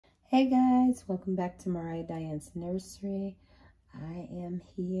Hey guys, welcome back to Mariah Diane's Nursery. I am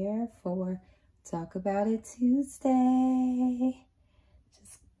here for Talk About It Tuesday.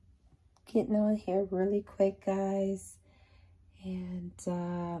 Just getting on here really quick, guys. And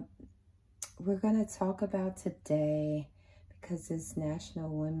we're going to talk about today, because it's National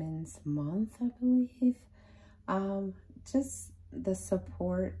Women's Month, I believe, just the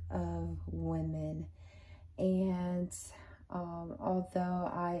support of women. And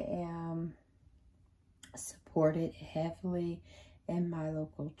although I am supported heavily in my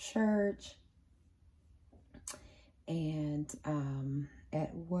local church and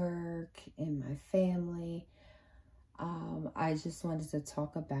at work, in my family, I just wanted to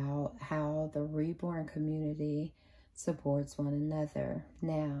talk about how the reborn community supports one another.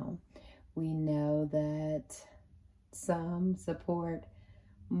 Now, we know that some support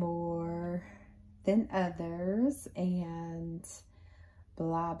more than others and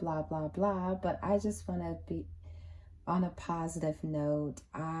blah blah blah blah, but I just want to be on a positive note.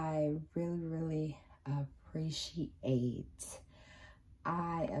 I really appreciate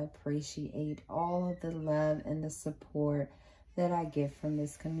all of the love and the support that I get from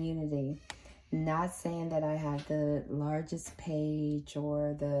this community. Not saying that I have the largest page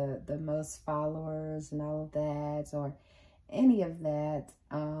or the most followers and all of that or any of that,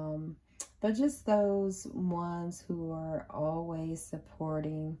 but just those ones who are always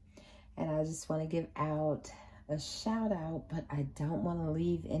supporting. And I just want to give out a shout out, but I don't want to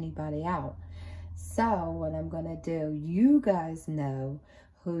leave anybody out. So what I'm going to do, you guys know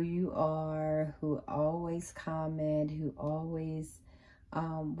who you are, who always comment, who always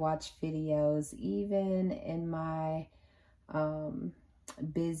watch videos, even in my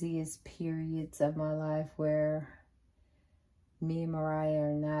busiest periods of my life where me and Mariah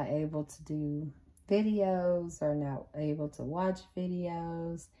are not able to do videos, or not able to watch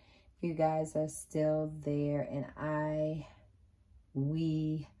videos. You guys are still there, and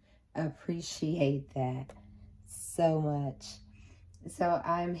we appreciate that so much. So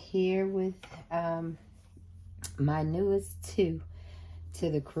I'm here with my newest two to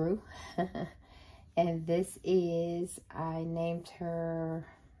the crew. And this is, I named her,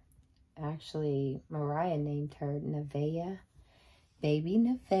 actually Mariah named her Naveah. Baby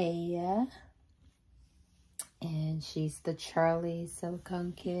Naveah, and she's the Charlie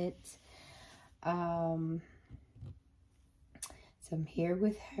silicone kit. So I'm here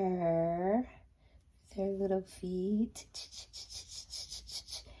with her little feet.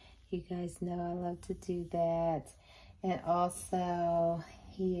 You guys know I love to do that. And also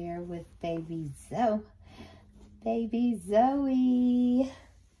here with baby Zoe. Baby Zoe.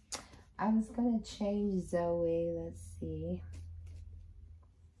 I was gonna change Zoe. Let's see.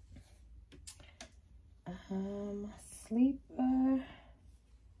 Sleeper.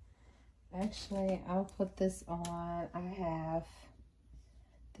 Actually, I'll put this on.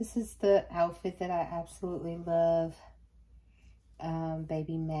 This is the outfit that I absolutely love.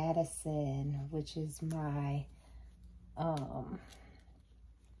 Baby Madison, which is my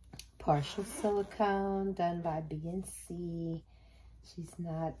partial silicone done by BNC. She's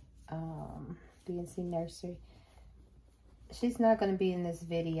not BNC Nursery. She's not going to be in this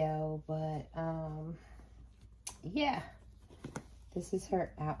video, but yeah, this is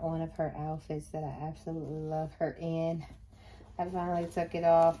one of her outfits that I absolutely love her in. I finally took it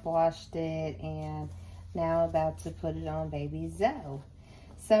off, washed it, and now about to put it on baby Zoe.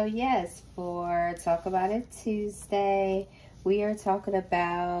 So yes, for Talk About It Tuesday, we are talking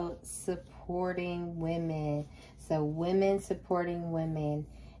about supporting women. So women supporting women,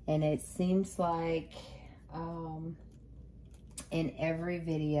 and it seems like in every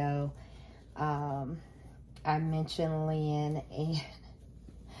video I mention Lynn, and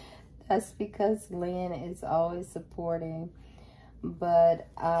that's because Lynn is always supporting. But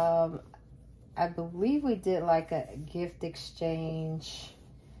I believe we did like a gift exchange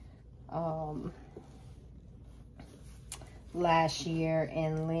last year,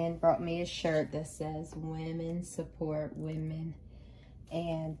 and Lynn brought me a shirt that says "Women Support Women,"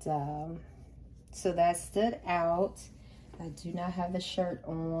 and so that stood out. I do not have the shirt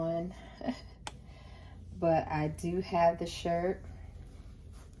on, but I do have the shirt.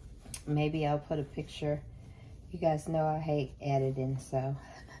 Maybe I'll put a picture. You guys know I hate editing, so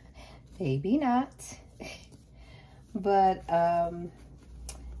maybe not. But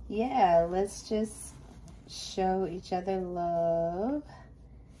yeah, let's just show each other love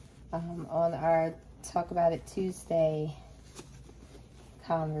on our Talk About It Tuesday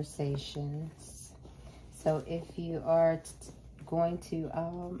conversations. So if you are going to,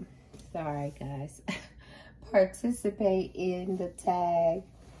 sorry guys, participate in the tag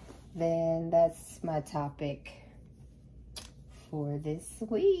then that's my topic for this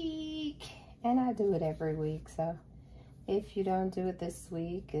week. And I do it every week, so if you don't do it this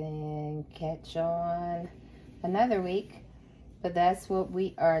week, then catch on another week. But that's what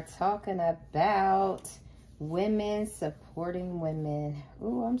we are talking about. Women supporting women.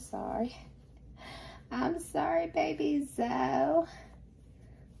 Ooh, I'm sorry. I'm sorry, baby Zoe.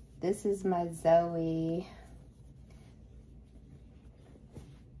 This is my Zoe.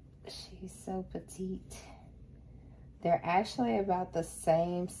 She's so petite. They're actually about the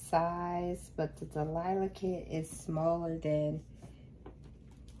same size, but the Delilah kit is smaller than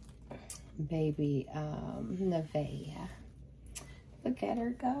baby Naveah. Look at her,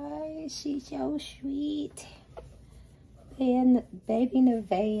 guys. She's so sweet. And baby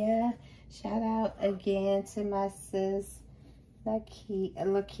Naveah. Shout out again to my sis,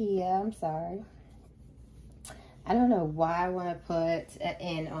 Lakia. I'm sorry. I don't know why I want to put an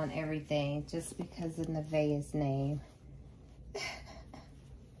N on everything, just because of Nevaeh's name.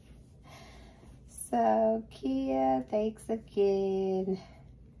 So, Kia, thanks again.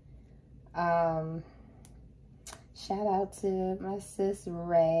 Shout out to my sis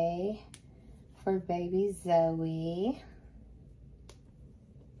Ray for baby Zoe.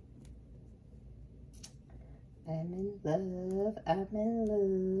 I'm in love. I'm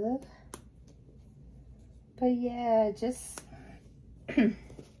in love. But yeah, just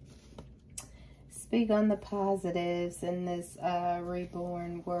speak on the positives in this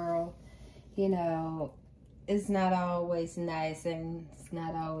reborn world. You know, it's not always nice and it's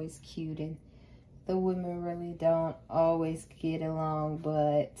not always cute, and the women really don't always get along.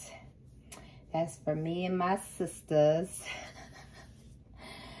 But as for me and my sisters,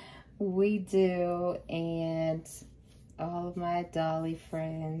 we do. And all of my Dolly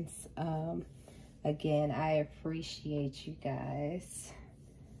friends, again, I appreciate you guys.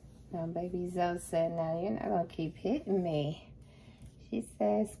 Now, baby Zoe said, now you're not going to keep hitting me. She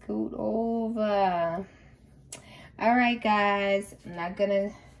said, scoot over. All right, guys. I'm not going to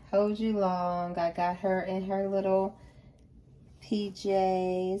hold you long. I got her in her little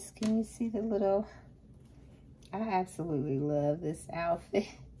PJs. Can you see the little... I absolutely love this outfit.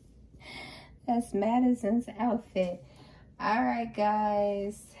 That's Madison's outfit. All right,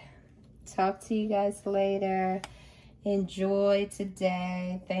 guys. Talk to you guys later. Enjoy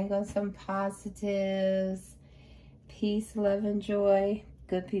today. Think on some positives. Peace, love, and joy.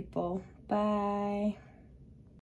 Good people. Bye.